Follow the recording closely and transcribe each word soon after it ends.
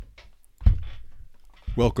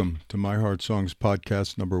Welcome to My Heart Songs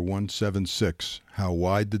podcast number 176, How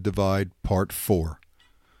Wide the Divide, Part 4.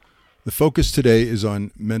 The focus today is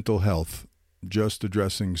on mental health, just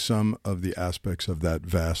addressing some of the aspects of that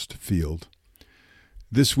vast field.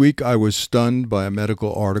 This week I was stunned by a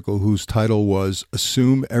medical article whose title was,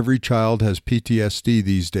 Assume Every Child Has PTSD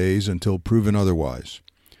These Days Until Proven Otherwise.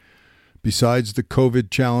 Besides the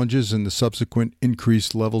COVID challenges and the subsequent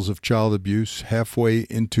increased levels of child abuse, halfway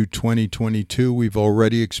into 2022, we've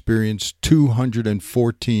already experienced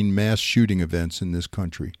 214 mass shooting events in this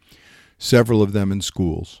country, several of them in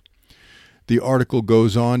schools. The article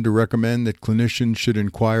goes on to recommend that clinicians should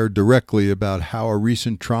inquire directly about how a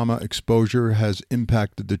recent trauma exposure has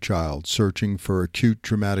impacted the child, searching for acute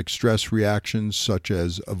traumatic stress reactions such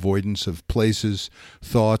as avoidance of places,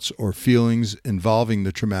 thoughts, or feelings involving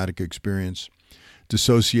the traumatic experience,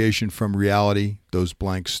 dissociation from reality, those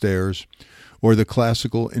blank stares, or the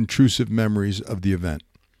classical intrusive memories of the event.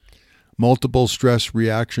 Multiple stress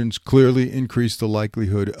reactions clearly increase the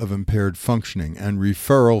likelihood of impaired functioning, and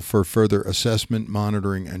referral for further assessment,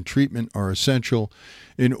 monitoring, and treatment are essential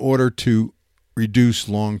in order to reduce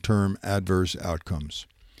long-term adverse outcomes.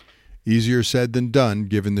 Easier said than done,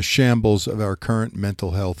 given the shambles of our current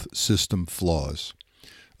mental health system flaws.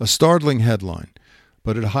 A startling headline,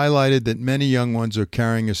 but it highlighted that many young ones are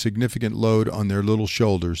carrying a significant load on their little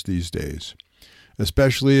shoulders these days,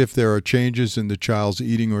 especially if there are changes in the child's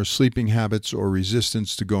eating or sleeping habits or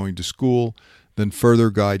resistance to going to school, then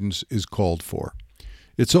further guidance is called for.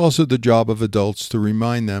 It's also the job of adults to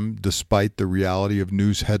remind them, despite the reality of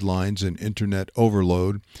news headlines and internet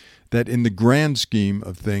overload, that in the grand scheme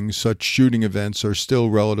of things, such shooting events are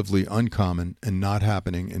still relatively uncommon and not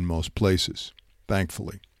happening in most places,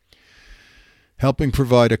 thankfully. Helping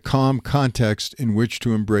provide a calm context in which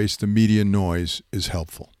to embrace the media noise is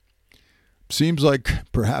helpful. Seems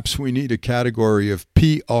like perhaps we need a category of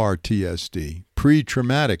PRTSD,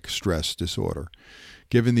 pre-traumatic stress disorder,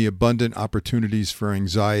 given the abundant opportunities for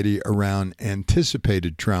anxiety around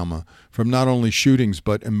anticipated trauma from not only shootings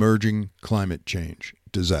but emerging climate change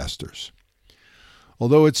disasters.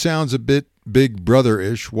 Although it sounds a bit Big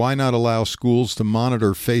Brother-ish, why not allow schools to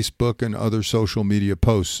monitor Facebook and other social media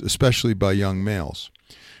posts, especially by young males?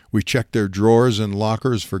 We check their drawers and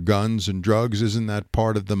lockers for guns and drugs. Isn't that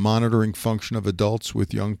part of the monitoring function of adults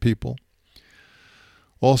with young people?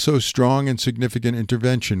 Also, strong and significant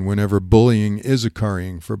intervention whenever bullying is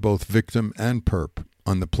occurring for both victim and perp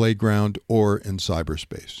on the playground or in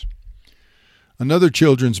cyberspace. Another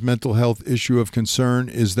children's mental health issue of concern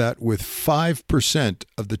is that with 5%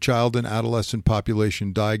 of the child and adolescent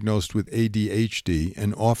population diagnosed with ADHD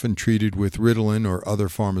and often treated with Ritalin or other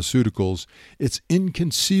pharmaceuticals, it's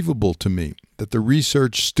inconceivable to me that the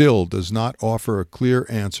research still does not offer a clear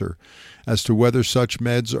answer as to whether such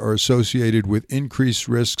meds are associated with increased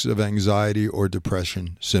risks of anxiety or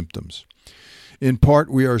depression symptoms. In part,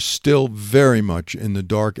 we are still very much in the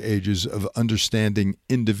dark ages of understanding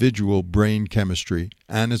individual brain chemistry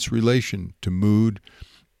and its relation to mood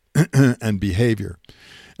and behavior.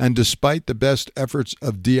 And despite the best efforts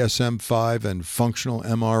of DSM-5 and functional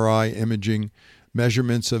MRI imaging,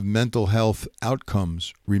 measurements of mental health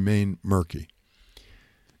outcomes remain murky.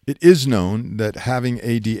 It is known that having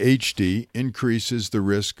ADHD increases the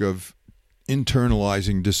risk of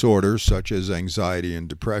internalizing disorders such as anxiety and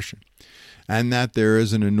depression, and that there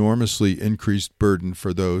is an enormously increased burden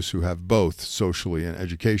for those who have both socially and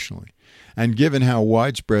educationally. And given how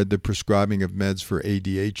widespread the prescribing of meds for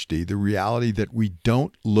ADHD, the reality that we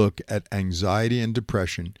don't look at anxiety and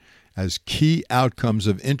depression as key outcomes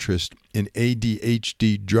of interest in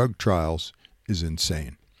ADHD drug trials is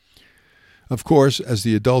insane. Of course, as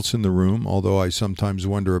the adults in the room, although I sometimes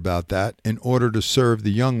wonder about that, in order to serve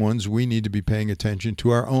the young ones, we need to be paying attention to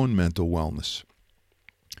our own mental wellness.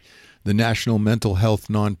 The national mental health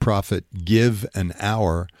nonprofit Give an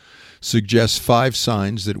Hour suggests 5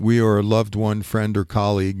 signs that we or a loved one, friend, or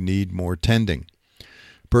colleague need more tending.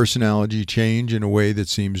 Personality change in a way that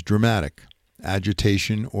seems dramatic,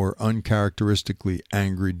 agitation or uncharacteristically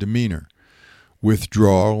angry demeanor,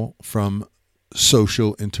 withdrawal from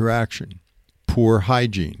social interaction, poor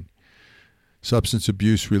hygiene, substance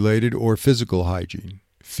abuse related or physical hygiene,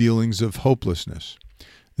 feelings of hopelessness.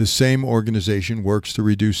 The same organization works to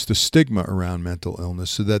reduce the stigma around mental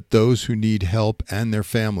illness so that those who need help and their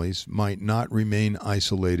families might not remain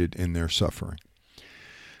isolated in their suffering.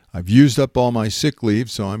 I've used up all my sick leave,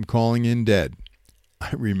 so I'm calling in dead.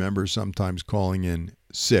 I remember sometimes calling in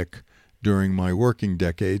sick during my working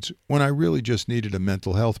decades when I really just needed a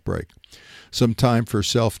mental health break. Some time for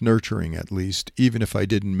self-nurturing at least, even if I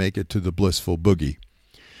didn't make it to the blissful boogie.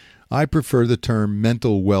 I prefer the term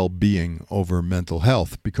mental well-being over mental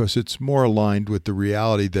health because it's more aligned with the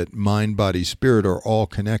reality that mind, body, spirit are all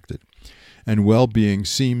connected, and well-being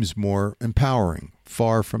seems more empowering,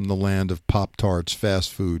 far from the land of Pop-Tarts,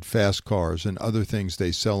 fast food, fast cars, and other things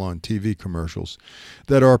they sell on TV commercials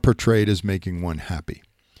that are portrayed as making one happy.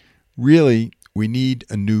 Really, we need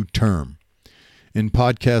a new term. In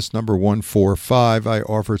podcast number 145, I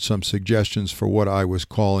offered some suggestions for what I was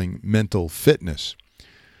calling mental fitness.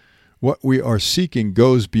 What we are seeking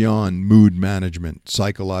goes beyond mood management,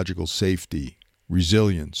 psychological safety,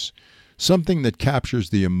 resilience, something that captures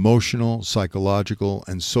the emotional, psychological,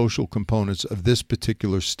 and social components of this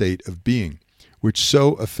particular state of being, which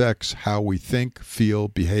so affects how we think, feel,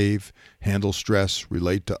 behave, handle stress,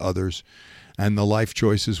 relate to others, and the life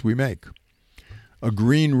choices we make. A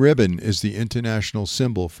green ribbon is the international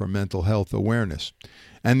symbol for mental health awareness.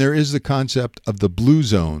 And there is the concept of the blue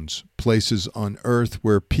zones, places on Earth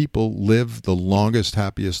where people live the longest,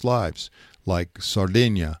 happiest lives, like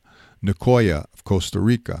Sardinia, Nicoya of Costa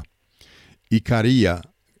Rica, Ikaria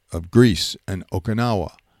of Greece, and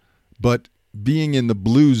Okinawa. But being in the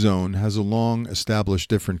blue zone has a long established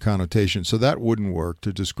different connotation, so that wouldn't work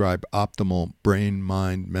to describe optimal brain,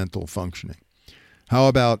 mind, mental functioning. How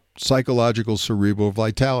about psychological cerebral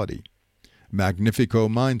vitality? Magnifico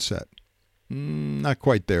mindset? Not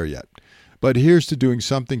quite there yet. But here's to doing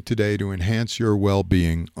something today to enhance your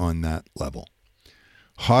well-being on that level.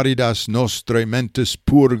 Haridas nostre mentes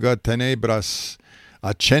purga tenebras,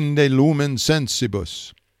 accende lumen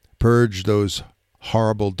sensibus. Purge those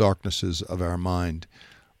horrible darknesses of our mind.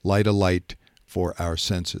 Light a light for our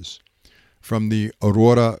senses. From the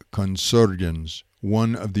Aurora Consurgens,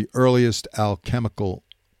 one of the earliest alchemical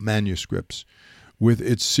manuscripts, with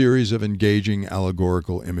its series of engaging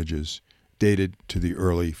allegorical images, dated to the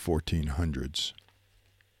early 1400s.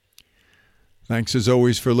 Thanks as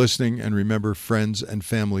always for listening, and remember, friends and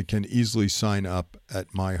family can easily sign up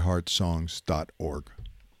at myheartsongs.org.